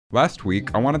Last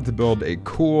week, I wanted to build a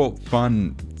cool,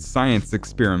 fun science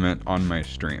experiment on my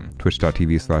stream.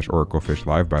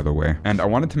 Twitch.tv/oraclefishlive, by the way. And I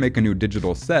wanted to make a new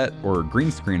digital set, or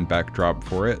green screen backdrop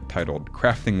for it, titled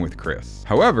Crafting with Chris.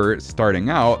 However, starting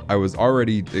out, I was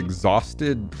already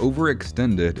exhausted,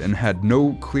 overextended, and had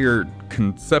no clear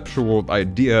conceptual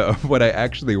idea of what I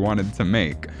actually wanted to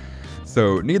make.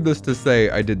 So needless to say,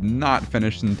 I did not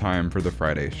finish in time for the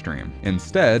Friday stream.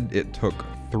 Instead, it took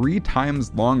 3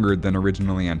 times longer than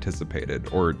originally anticipated,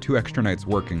 or 2 extra nights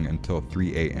working until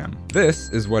 3 a.m. This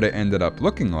is what it ended up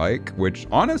looking like, which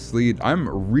honestly, I'm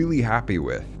really happy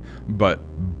with. But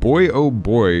boy oh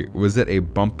boy, was it a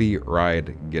bumpy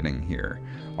ride getting here.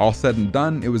 All said and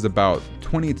done, it was about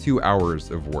 22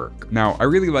 hours of work. Now, I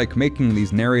really like making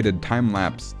these narrated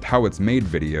time-lapse how it's made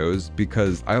videos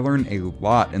because I learn a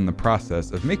lot in the process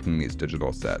of making these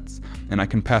digital sets, and I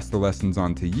can pass the lessons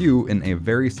on to you in a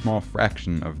very small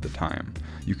fraction of the time.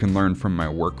 You can learn from my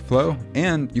workflow,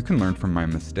 and you can learn from my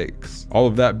mistakes. All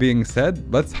of that being said,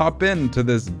 let's hop into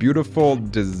this beautiful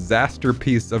disaster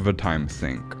piece of a time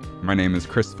sink. My name is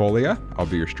Chris Folea. I'll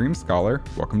be your stream scholar.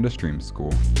 Welcome to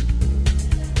StreamSchool.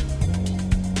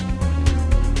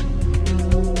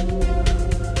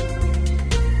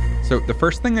 So the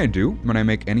first thing I do when I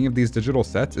make any of these digital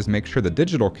sets is make sure the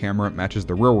digital camera matches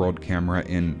the real world camera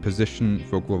in position,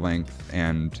 focal length,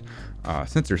 and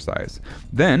sensor size.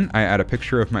 Then I add a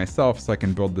picture of myself so I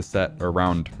can build the set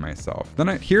around myself.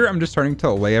 Then here I'm just starting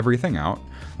to lay everything out.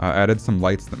 Added some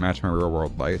lights that match my real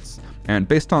world lights. And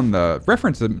based on the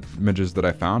reference images that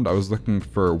I found, I was looking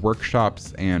for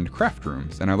workshops and craft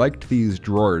rooms. And I liked these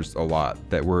drawers a lot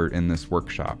that were in this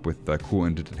workshop with the cool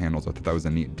indented handles. I thought that was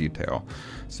a neat detail.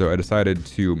 So I decided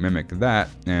to mimic that,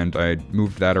 and I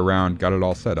moved that around, got it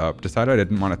all set up, decided I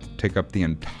didn't want to take up the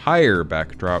entire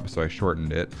backdrop, so I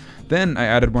shortened it. Then I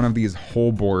added one of these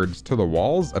hole boards to the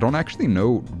walls. I don't actually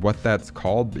know what that's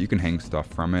called, but you can hang stuff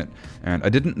from it. And I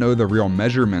didn't know the real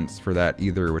measurements for that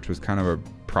either, which was kind of a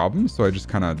problem, so I just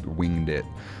kind of winged it.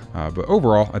 But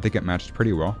overall, I think it matched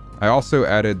pretty well. I also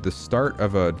added the start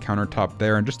of a countertop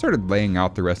there and just started laying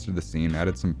out the rest of the scene.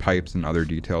 Added some pipes and other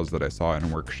details that I saw in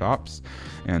workshops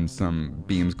and some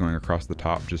beams going across the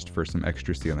top just for some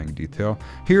extra ceiling detail.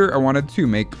 Here, I wanted to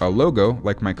make a logo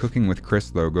like my Cooking with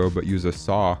Chris logo, but use a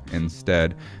saw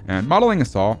instead. And modeling a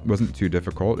saw wasn't too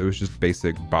difficult. It was just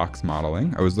basic box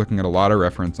modeling. I was looking at a lot of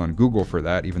reference on Google for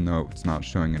that, even though it's not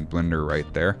showing in Blender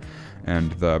right there.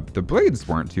 And the blades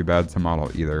weren't too bad to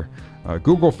model either.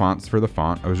 Google fonts for the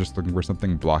font. I was just looking for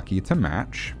something blocky to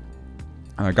match.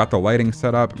 Got the lighting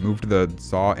set up, moved the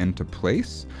saw into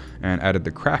place, and added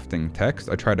the crafting text.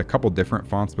 I tried a couple different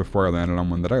fonts before I landed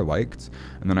on one that I liked,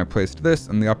 and then I placed this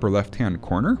in the upper left-hand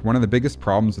corner. One of the biggest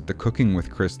problems with the Cooking with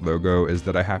Chris logo is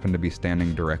that I happen to be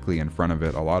standing directly in front of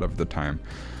it a lot of the time.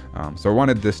 So I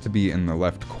wanted this to be in the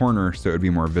left corner so it would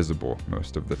be more visible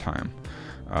most of the time.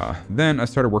 Then I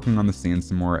started working on the scene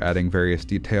some more, adding various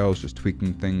details, just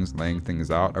tweaking things, laying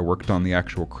things out. I worked on the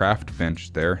actual craft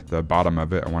bench there, the bottom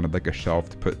of it. I wanted like a shelf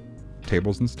to put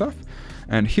tables and stuff.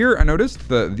 And here I noticed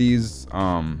that these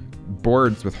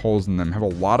boards with holes in them have a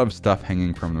lot of stuff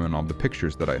hanging from them in all the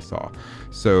pictures that I saw.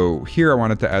 So here I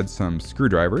wanted to add some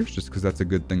screwdrivers just because that's a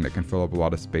good thing that can fill up a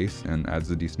lot of space and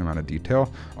adds a decent amount of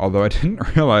detail. Although I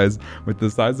didn't realize with the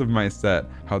size of my set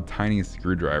how tiny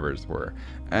screwdrivers were.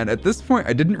 And at this point,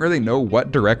 I didn't really know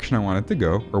what direction I wanted to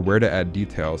go or where to add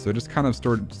detail. So I just kind of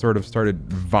sort of started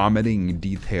vomiting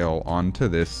detail onto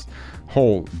this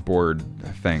whole board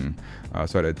thing.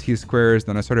 So I added T-squares,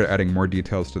 then I started adding more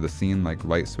details to the scene like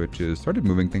light switches, started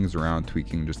moving things around,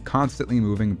 tweaking, just constantly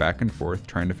moving back and forth,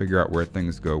 trying to figure out where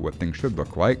things go, what things should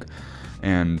look like.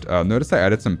 And notice I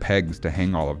added some pegs to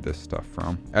hang all of this stuff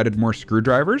from. Added more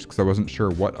screwdrivers because I wasn't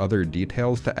sure what other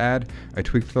details to add. I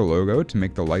tweaked the logo to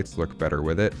make the lights look better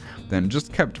with it. Then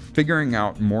just kept figuring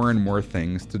out more and more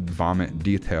things to vomit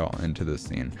detail into the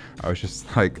scene. I was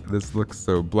just like, this looks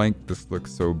so blank, this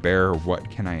looks so bare, what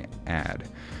can I add?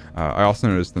 I also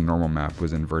noticed the normal map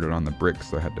was inverted on the brick,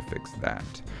 so I had to fix that.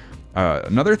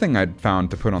 Another thing I'd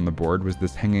found to put on the board was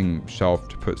this hanging shelf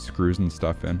to put screws and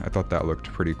stuff in. I thought that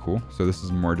looked pretty cool. So this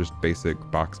is more just basic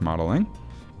box modeling.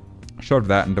 Shoved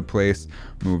that into place,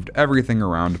 moved everything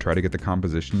around to try to get the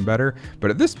composition better.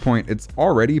 But at this point, it's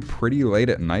already pretty late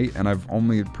at night and I've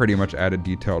only pretty much added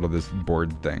detail to this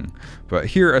board thing. But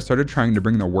here I started trying to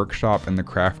bring the workshop and the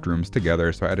craft rooms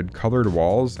together. So I added colored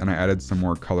walls and I added some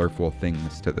more colorful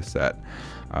things to the set.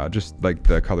 just like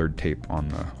the colored tape on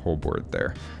the whole board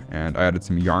there. And I added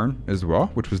some yarn as well,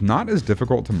 which was not as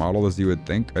difficult to model as you would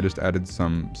think. I just added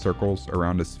some circles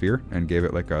around a sphere and gave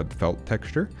it like a felt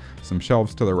texture. Some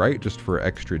shelves to the right just for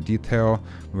extra detail,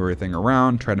 move everything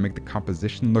around, try to make the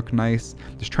composition look nice.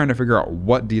 Just trying to figure out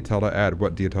what detail to add,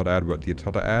 what detail to add, what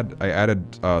detail to add. I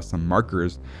added some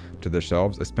markers to the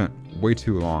shelves. I spent way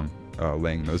too long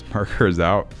laying those markers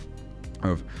out.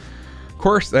 Of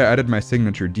course, I added my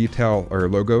signature detail or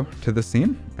logo to the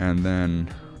scene, and then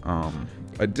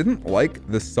I didn't like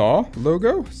the saw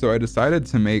logo, so I decided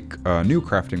to make a new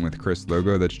Crafting with Chris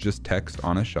logo that's just text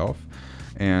on a shelf.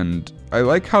 And I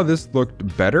like how this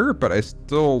looked better, but I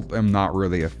still am not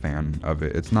really a fan of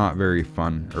it. It's not very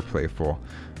fun or playful.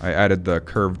 I added the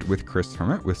curved with Chris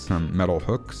from it with some metal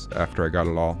hooks after I got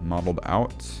it all modeled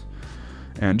out.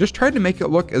 And just tried to make it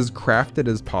look as crafted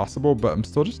as possible, but I'm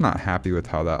still just not happy with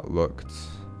how that looked.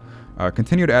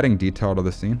 Continued adding detail to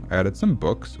the scene. I added some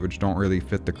books, which don't really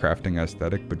fit the crafting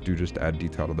aesthetic, but do just add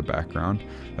detail to the background.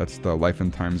 That's the Life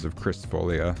and Times of Chris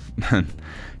Folea.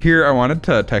 Here, I wanted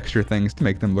to texture things to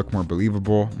make them look more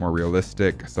believable, more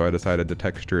realistic, so I decided to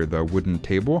texture the wooden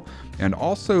table, and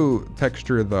also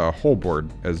texture the whole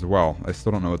board as well. I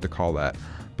still don't know what to call that.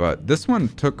 But this one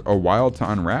took a while to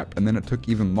unwrap, and then it took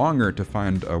even longer to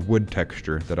find a wood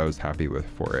texture that I was happy with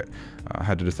for it. I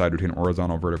had to decide between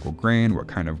horizontal, vertical grain, what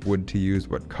kind of wood to use,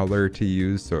 what color to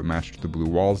use, so it matched the blue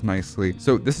walls nicely.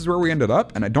 So this is where we ended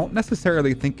up, and I don't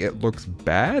necessarily think it looks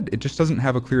bad. It just doesn't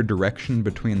have a clear direction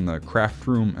between the craft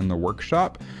room and the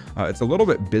workshop. It's a little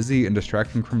bit busy and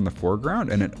distracting from the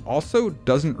foreground, and it also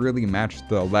doesn't really match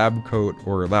the lab coat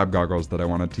or lab goggles that I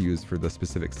wanted to use for the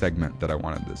specific segment that I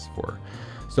wanted this for.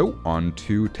 So on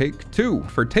to take two.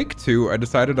 For take two, I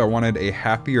decided I wanted a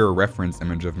happier reference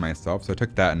image of myself, so I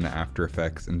took that into After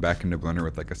Effects and back into Blender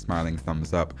with like a smiling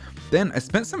thumbs up. Then I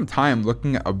spent some time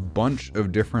looking at a bunch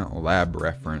of different lab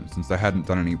reference since I hadn't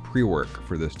done any pre-work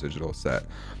for this digital set.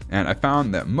 And I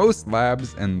found that most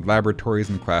labs and laboratories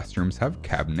and classrooms have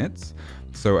cabinets.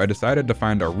 So I decided to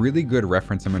find a really good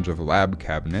reference image of lab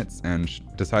cabinets and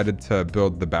decided to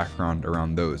build the background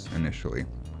around those initially.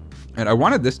 And I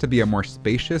wanted this to be a more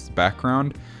spacious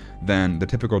background than the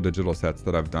typical digital sets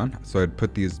that I've done. So I'd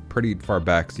put these pretty far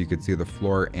back so you could see the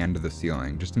floor and the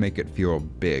ceiling, just to make it feel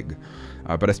big.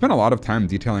 But I spent a lot of time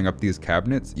detailing up these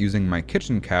cabinets using my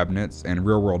kitchen cabinets and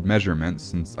real world measurements,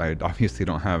 since I obviously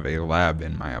don't have a lab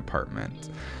in my apartment.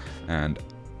 And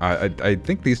I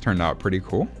think these turned out pretty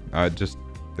cool.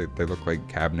 They look like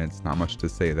cabinets, not much to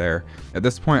say there. At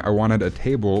this point, I wanted a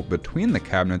table between the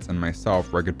cabinets and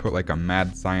myself where I could put like a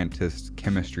mad scientist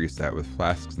chemistry set with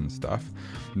flasks and stuff.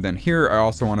 And then here, I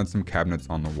also wanted some cabinets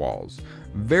on the walls.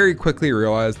 Very quickly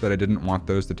realized that I didn't want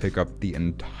those to take up the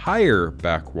entire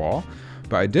back wall,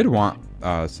 but I did want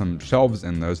some shelves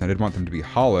in those. I did want them to be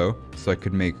hollow so I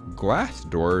could make glass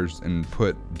doors and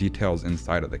put details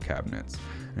inside of the cabinets.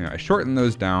 You know, I shortened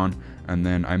those down, and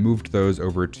then I moved those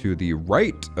over to the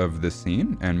right of the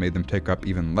scene and made them take up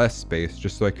even less space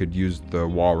just so I could use the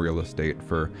wall real estate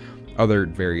for other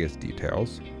various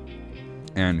details.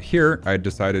 And here I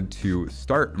decided to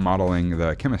start modeling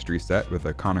the chemistry set with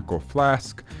a conical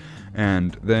flask,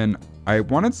 and then I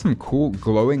wanted some cool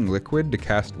glowing liquid to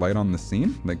cast light on the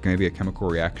scene, like maybe a chemical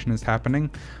reaction is happening,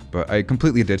 but I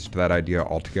completely ditched that idea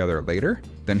altogether later.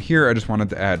 Then here I just wanted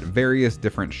to add various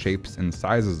different shapes and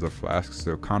sizes of flasks,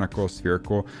 so conical,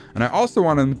 spherical, and I also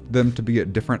wanted them to be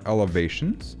at different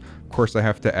elevations. Of course, I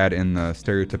have to add in the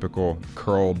stereotypical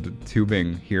curled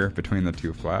tubing here between the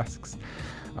two flasks.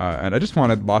 And I just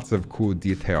wanted lots of cool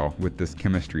detail with this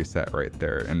chemistry set right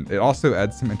there. And it also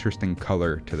adds some interesting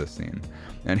color to the scene.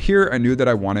 And here I knew that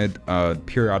I wanted a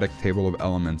periodic table of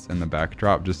elements in the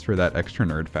backdrop just for that extra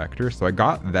nerd factor. So I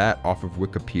got that off of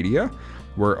Wikipedia,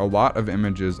 where a lot of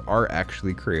images are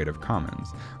actually Creative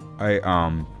Commons. I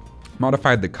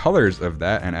modified the colors of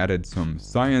that and added some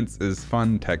science is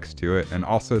fun text to it, and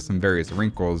also some various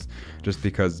wrinkles, just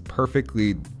because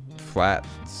perfectly flat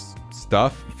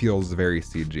stuff feels very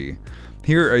CG.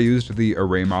 Here I used the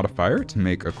array modifier to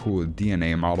make a cool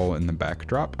DNA model in the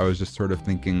backdrop. I was just sort of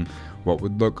thinking what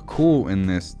would look cool in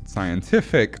this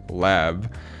scientific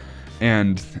lab,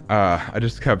 and I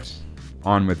just kept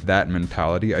on with that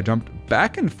mentality. I jumped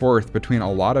back and forth between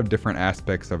a lot of different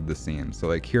aspects of the scene. So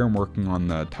like here I'm working on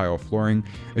the tile flooring.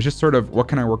 It's just sort of, what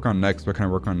can I work on next? What can I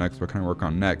work on next? What can I work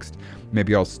on next?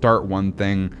 Maybe I'll start one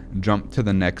thing, jump to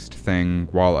the next thing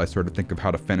while I sort of think of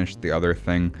how to finish the other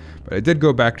thing. But I did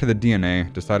go back to the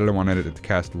DNA, decided I wanted it to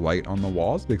cast light on the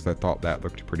walls because I thought that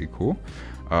looked pretty cool.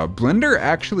 Blender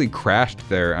actually crashed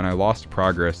there and I lost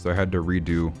progress, so I had to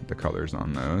redo the colors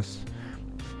on those.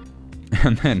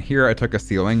 And then here I took a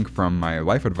ceiling from my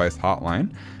life advice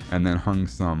hotline and then hung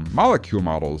some molecule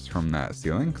models from that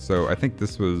ceiling. So I think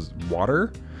this was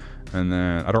water. And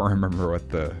then I don't remember what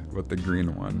the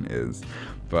green one is,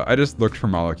 but I just looked for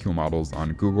molecule models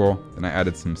on Google, and I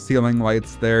added some ceiling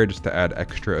lights there just to add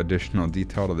extra additional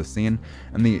detail to the scene.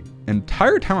 And the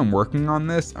entire time I'm working on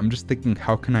this, I'm just thinking,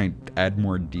 how can I add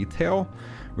more detail?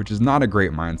 Which is not a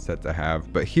great mindset to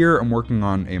have. But here I'm working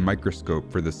on a microscope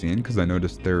for the scene because I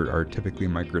noticed there are typically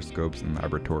microscopes in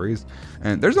laboratories.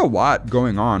 And there's a lot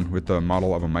going on with the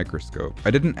model of a microscope.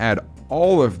 I didn't add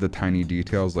all of the tiny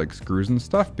details like screws and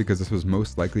stuff because this was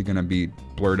most likely going to be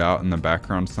blurred out in the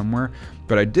background somewhere.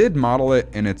 But I did model it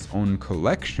in its own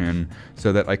collection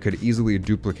so that I could easily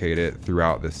duplicate it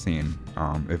throughout the scene.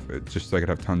 Just so I could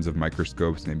have tons of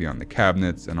microscopes maybe on the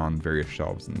cabinets and on various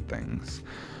shelves and things.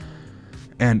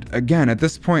 And again, at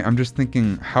this point, I'm just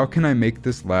thinking, how can I make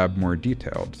this lab more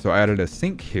detailed? So I added a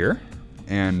sink here,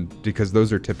 and because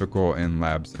those are typical in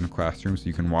labs and classrooms, so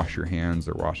you can wash your hands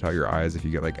or wash out your eyes if you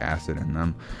get like acid in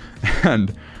them.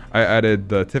 And I added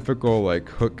the typical like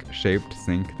hook-shaped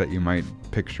sink that you might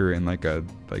picture in like a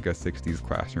 60s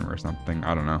classroom or something.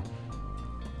 I don't know.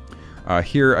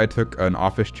 Here I took an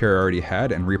office chair I already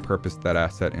had and repurposed that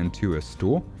asset into a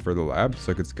stool for the lab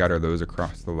so I could scatter those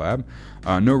across the lab.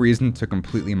 No reason to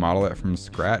completely model it from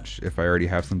scratch if I already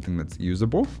have something that's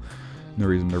usable. No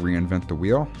reason to reinvent the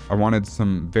wheel. I wanted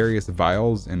some various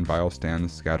vials and vial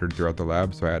stands scattered throughout the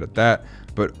lab, so I added that.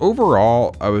 But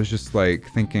overall, I was just like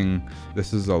thinking,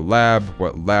 this is a lab.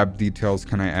 What lab details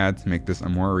can I add to make this a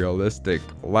more realistic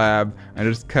lab? I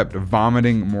just kept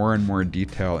vomiting more and more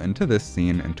detail into this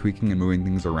scene and tweaking and moving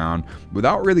things around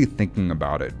without really thinking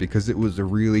about it because it was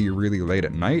really, really late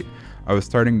at night. I was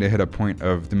starting to hit a point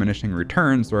of diminishing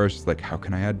returns where I was just like, how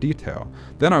can I add detail?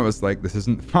 Then I was like, this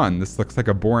isn't fun. This looks like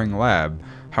a boring lab.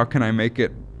 How can I make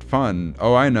it fun?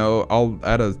 Oh, I know. I'll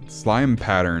add a slime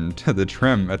pattern to the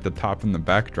trim at the top and the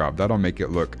backdrop. That'll make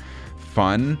it look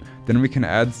fun. Then we can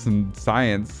add some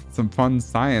science, some fun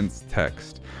science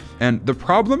text. And the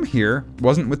problem here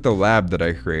wasn't with the lab that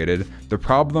I created. The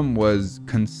problem was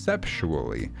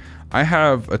conceptually. I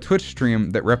have a Twitch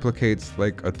stream that replicates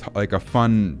like a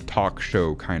fun talk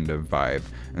show kind of vibe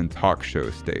and talk show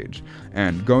stage.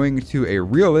 And going to a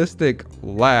realistic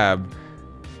lab,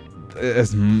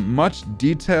 as much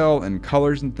detail and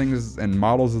colors and things and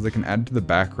models as I can add to the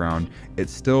background, it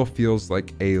still feels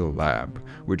like a lab,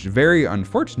 which very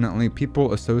unfortunately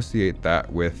people associate that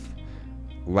with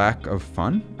lack of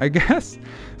fun, I guess.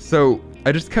 So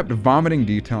I just kept vomiting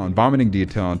detail and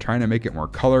trying to make it more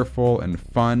colorful and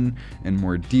fun and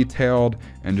more detailed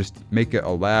and just make it a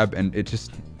lab. And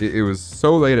it was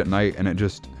so late at night and it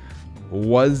just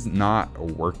was not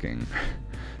working.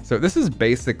 So this is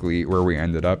basically where we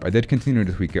ended up. I did continue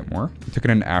to tweak it more. I took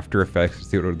it into After Effects to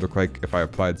see what it would look like if I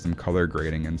applied some color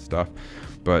grading and stuff.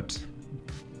 But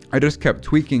I just kept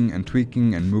tweaking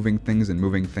and moving things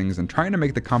and trying to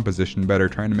make the composition better,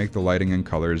 trying to make the lighting and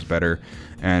colors better.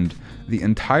 And the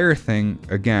entire thing,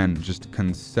 again, just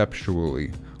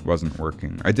conceptually wasn't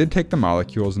working. I did take the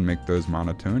molecules and make those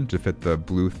monotone to fit the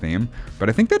blue theme, but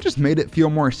I think that just made it feel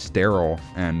more sterile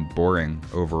and boring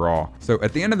overall. So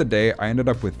at the end of the day, I ended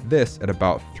up with this at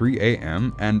about 3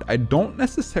 a.m. and I don't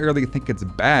necessarily think it's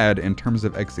bad in terms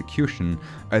of execution.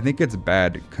 I think it's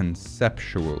bad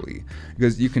conceptually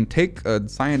because you can take a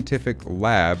scientific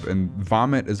lab and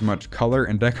vomit as much color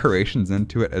and decorations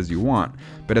into it as you want,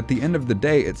 but at the end of the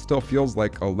day, it still feels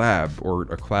like a lab or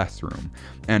a classroom.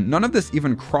 And none of this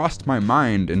even crossed my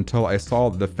mind until I saw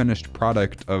the finished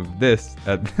product of this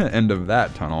at the end of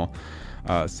that tunnel.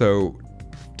 So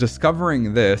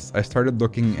discovering this, I started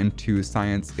looking into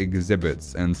science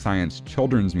exhibits and science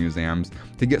children's museums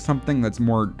to get something that's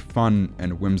more fun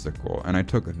and whimsical. And I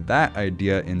took that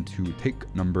idea into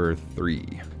take number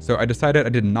 3. So I decided I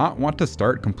did not want to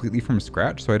start completely from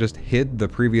scratch. So I just hid the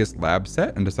previous lab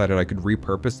set and decided I could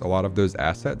repurpose a lot of those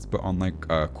assets, but on like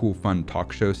a cool, fun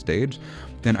talk show stage.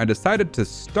 Then I decided to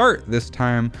start this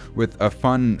time with a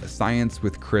fun Science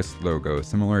with Chris logo,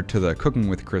 similar to the Cooking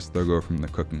with Chris logo from the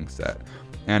cooking set.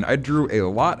 And I drew a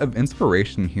lot of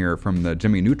inspiration here from the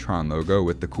Jimmy Neutron logo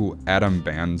with the cool atom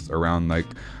bands around like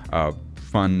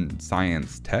fun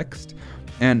science text.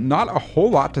 And not a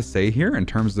whole lot to say here in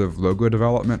terms of logo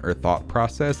development or thought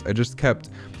process. I just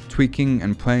kept tweaking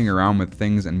and playing around with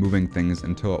things and moving things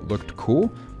until it looked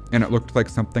cool. And it looked like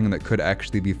something that could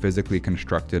actually be physically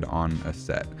constructed on a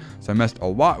set. So I messed a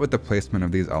lot with the placement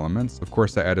of these elements. Of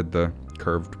course, I added the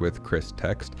curved with Chris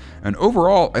text. And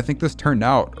overall, I think this turned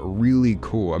out really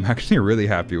cool. I'm actually really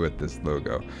happy with this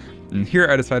logo. And here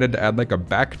I decided to add like a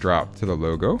backdrop to the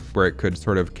logo where it could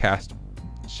sort of cast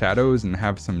shadows and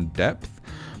have some depth.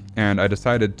 And I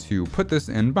decided to put this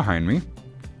in behind me.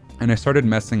 And I started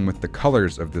messing with the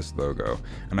colors of this logo.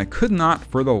 And I could not,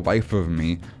 for the life of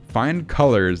me, find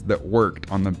colors that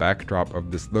worked on the backdrop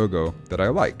of this logo that I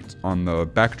liked, on the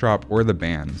backdrop or the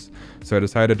bands. So I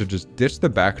decided to just ditch the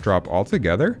backdrop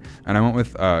altogether, and I went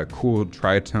with a cool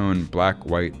tritone black,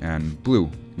 white, and blue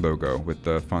logo with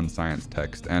the fun science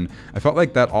text. And I felt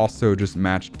like that also just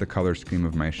matched the color scheme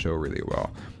of my show really well.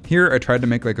 Here I tried to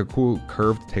make like a cool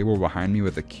curved table behind me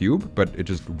with a cube, but it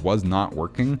just was not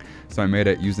working. So I made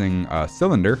it using a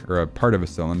cylinder, or a part of a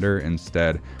cylinder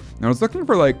instead. And I was looking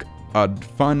for like a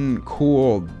fun,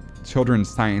 cool children's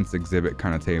science exhibit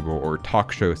kind of table, or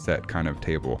talk show set kind of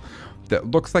table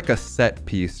that looks like a set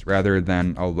piece rather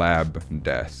than a lab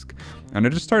desk. And I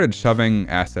just started shoving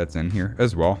assets in here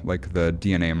as well, like the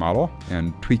DNA model,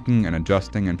 and tweaking and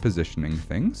adjusting and positioning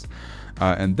things.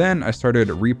 And then I started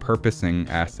repurposing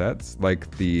assets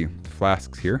like the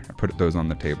flasks here. I put those on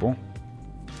the table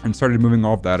and started moving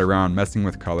all of that around, messing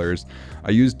with colors.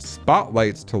 I used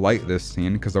spotlights to light this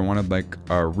scene because I wanted like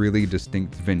a really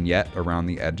distinct vignette around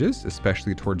the edges,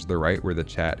 especially towards the right where the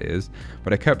chat is.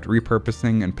 But I kept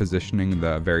repurposing and positioning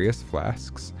the various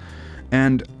flasks.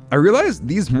 And I realized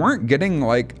these weren't getting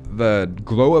like the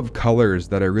glow of colors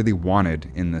that I really wanted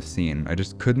in the scene. I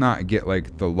just could not get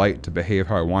like the light to behave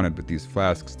how I wanted with these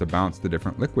flasks to bounce the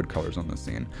different liquid colors on the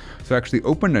scene. So I actually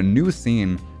opened a new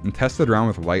scene and tested around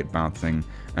with light bouncing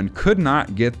and could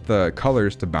not get the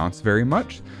colors to bounce very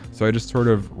much. So I just sort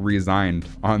of resigned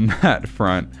on that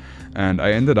front. And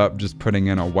I ended up just putting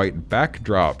in a white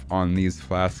backdrop on these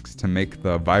flasks to make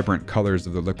the vibrant colors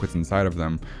of the liquids inside of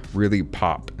them really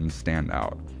pop and stand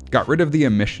out. Got rid of the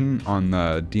emission on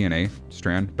the DNA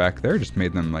strand back there, just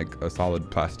made them like a solid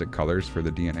plastic colors for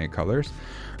the DNA colors.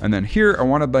 And then here I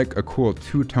wanted like a cool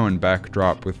two-tone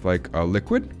backdrop with like a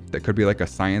liquid that could be like a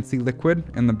sciencey liquid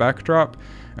in the backdrop,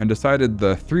 and decided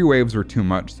the 3 waves were too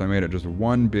much, so I made it just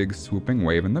one big swooping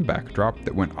wave in the backdrop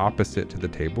that went opposite to the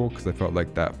table because I felt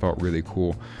like that felt really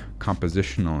cool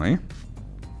compositionally.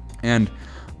 And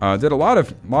did a lot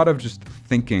of just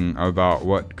thinking about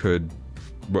what could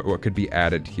be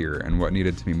added here and what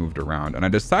needed to be moved around. And I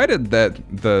decided that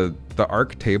the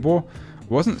arc table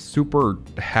wasn't super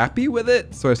happy with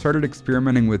it, so I started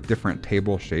experimenting with different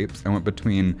table shapes. I went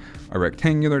between a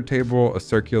rectangular table, a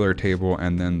circular table,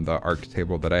 and then the arc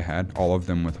table that I had, all of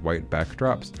them with white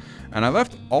backdrops. And I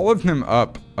left all of them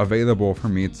up available for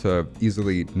me to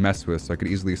easily mess with, so I could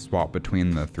easily swap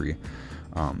between the 3.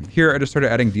 Here I just started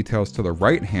adding details to the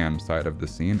right hand side of the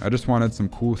scene. I just wanted some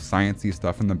cool sciencey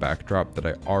stuff in the backdrop that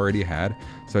I already had.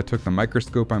 So I took the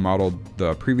microscope I modeled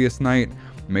the previous night,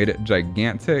 made it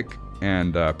gigantic,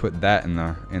 and put that in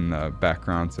the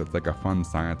background, so it's like a fun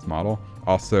science model.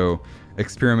 Also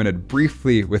experimented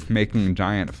briefly with making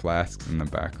giant flasks in the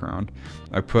background.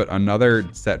 I put another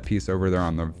set piece over there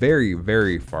on the very,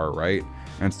 very far right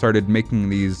and started making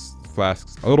these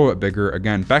flasks a little bit bigger,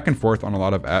 again back and forth on a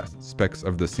lot of aspects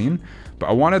of the scene, but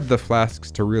I wanted the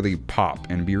flasks to really pop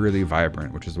and be really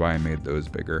vibrant, which is why I made those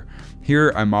bigger.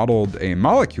 Here I modeled a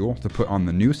molecule to put on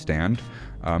the newsstand,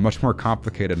 a much more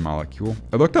complicated molecule.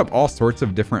 I looked up all sorts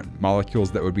of different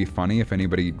molecules that would be funny if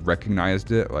anybody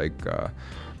recognized it, like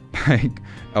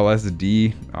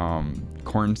LSD,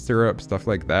 corn syrup, stuff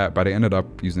like that, but I ended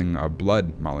up using a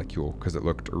blood molecule because it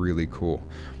looked really cool.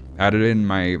 Added in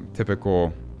my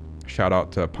typical shout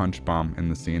out to Punch Bomb in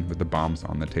the scene with the bombs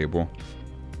on the table.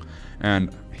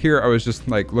 And here I was just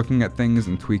like looking at things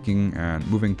and tweaking and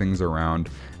moving things around.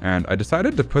 And I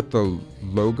decided to put the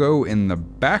logo in the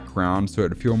background so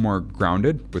it'd feel more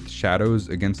grounded with shadows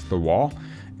against the wall.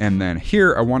 And then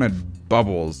here I wanted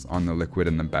bubbles on the liquid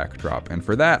in the backdrop. And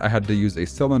for that, I had to use a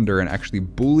cylinder and actually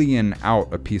boolean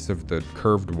out a piece of the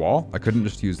curved wall. I couldn't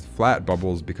just use flat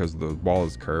bubbles because the wall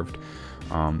is curved.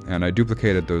 And I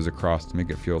duplicated those across to make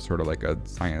it feel sort of like a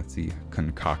sciencey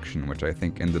concoction, which I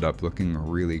think ended up looking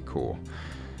really cool.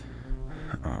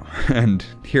 And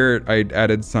here I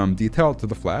added some detail to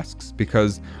the flasks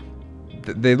because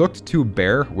they looked too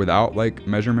bare without like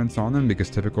measurements on them, because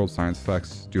typical science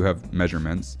flasks do have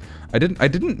measurements. I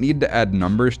didn't need to add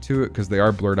numbers to it because they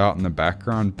are blurred out in the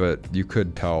background, but you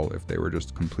could tell if they were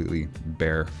just completely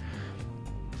bare.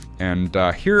 And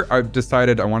here I've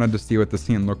decided I wanted to see what the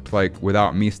scene looked like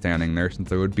without me standing there,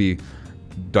 since I would be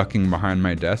ducking behind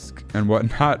my desk and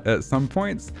whatnot at some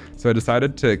points. So I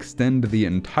decided to extend the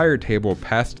entire table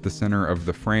past the center of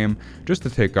the frame just to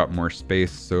take up more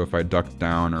space, so if I ducked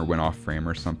down or went off frame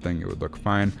or something, it would look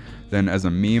fine. Then as a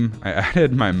meme, I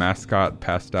added my mascot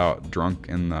passed out drunk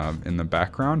in the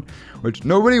background, which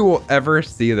nobody will ever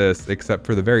see this except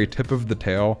for the very tip of the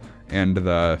tail and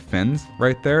the fins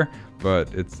right there,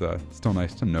 but it's still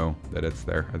nice to know that it's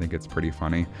there. I think it's pretty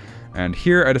funny. And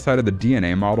here I decided the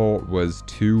DNA model was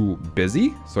too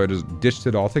busy, so I just ditched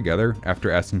it all together after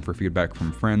asking for feedback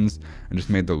from friends and just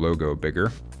made the logo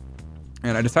bigger.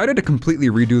 And I decided to completely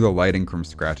redo the lighting from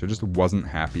scratch. I just wasn't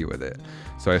happy with it.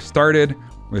 So I started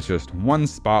with just one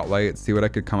spotlight, see what I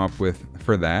could come up with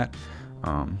for that.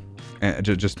 And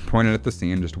just pointed at the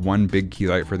scene, just one big key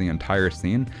light for the entire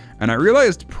scene. And I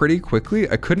realized pretty quickly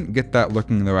I couldn't get that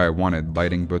looking the way I wanted,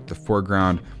 lighting both the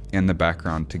foreground and the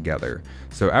background together.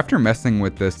 So after messing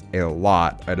with this a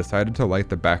lot, I decided to light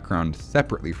the background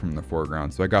separately from the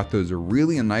foreground. So I got those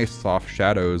really nice soft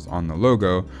shadows on the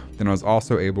logo. Then I was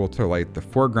also able to light the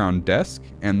foreground desk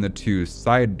and the two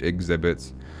side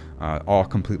exhibits all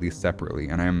completely separately.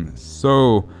 And I'm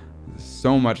so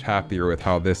much happier with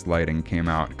how this lighting came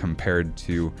out compared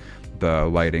to the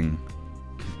lighting,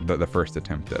 the first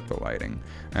attempt at the lighting.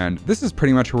 And this is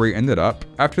pretty much where we ended up.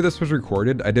 After this was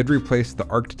recorded, I did replace the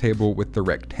arced table with the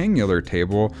rectangular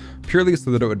table, purely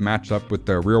so that it would match up with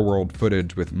the real world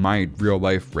footage with my real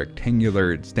life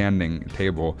rectangular standing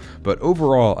table. But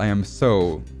overall, I am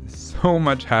so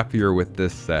much happier with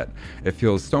this set. It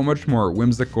feels so much more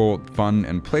whimsical, fun,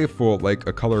 and playful, like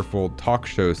a colorful talk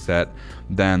show set,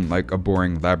 than like a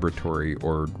boring laboratory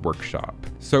or workshop.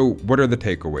 So what are the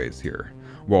takeaways here?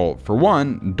 Well, for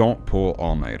one, don't pull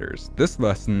all-nighters. This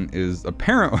lesson is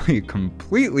apparently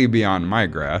completely beyond my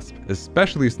grasp,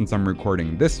 especially since I'm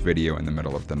recording this video in the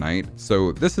middle of the night.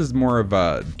 So this is more of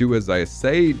a do as I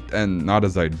say and not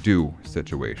as I do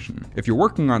situation. If you're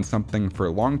working on something for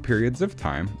long periods of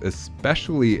time,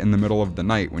 especially in the middle of the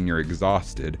night when you're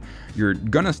exhausted, you're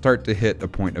gonna start to hit a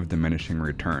point of diminishing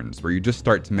returns, where you just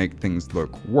start to make things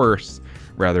look worse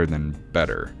rather than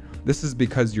better. This is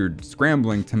because you're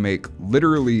scrambling to make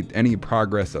literally any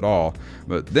progress at all,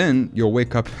 but then you'll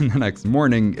wake up in the next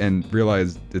morning and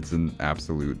realize it's an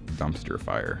absolute dumpster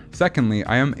fire. Secondly,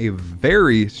 I am a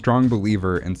very strong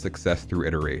believer in success through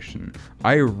iteration.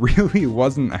 I really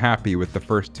wasn't happy with the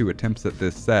first two attempts at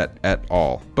this set at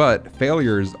all, but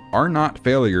failures are not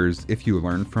failures if you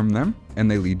learn from them and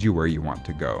they lead you where you want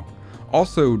to go.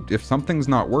 Also, if something's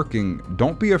not working,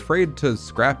 don't be afraid to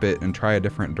scrap it and try a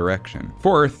different direction.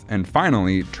 Fourth, and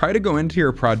finally, try to go into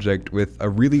your project with a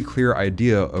really clear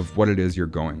idea of what it is you're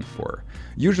going for.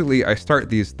 Usually, I start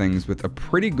these things with a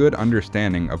pretty good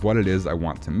understanding of what it is I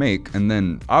want to make, and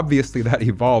then obviously that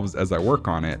evolves as I work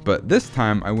on it, but this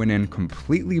time I went in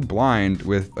completely blind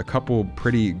with a couple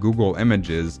pretty Google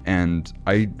images, and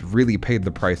I really paid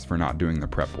the price for not doing the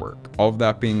prep work. All of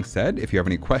that being said, if you have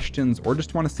any questions or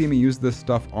just want to see me use this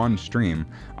stuff on stream,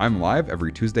 I'm live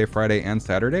every Tuesday, Friday, and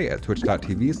Saturday at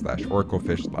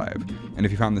twitch.tv/oraclefishlive. And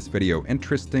if you found this video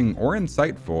interesting or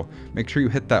insightful, make sure you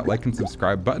hit that like and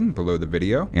subscribe button below the video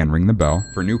and ring the bell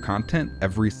for new content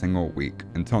every single week.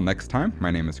 Until next time, my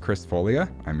name is Chris Folea,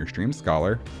 I'm your stream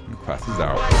scholar, and class is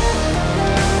out.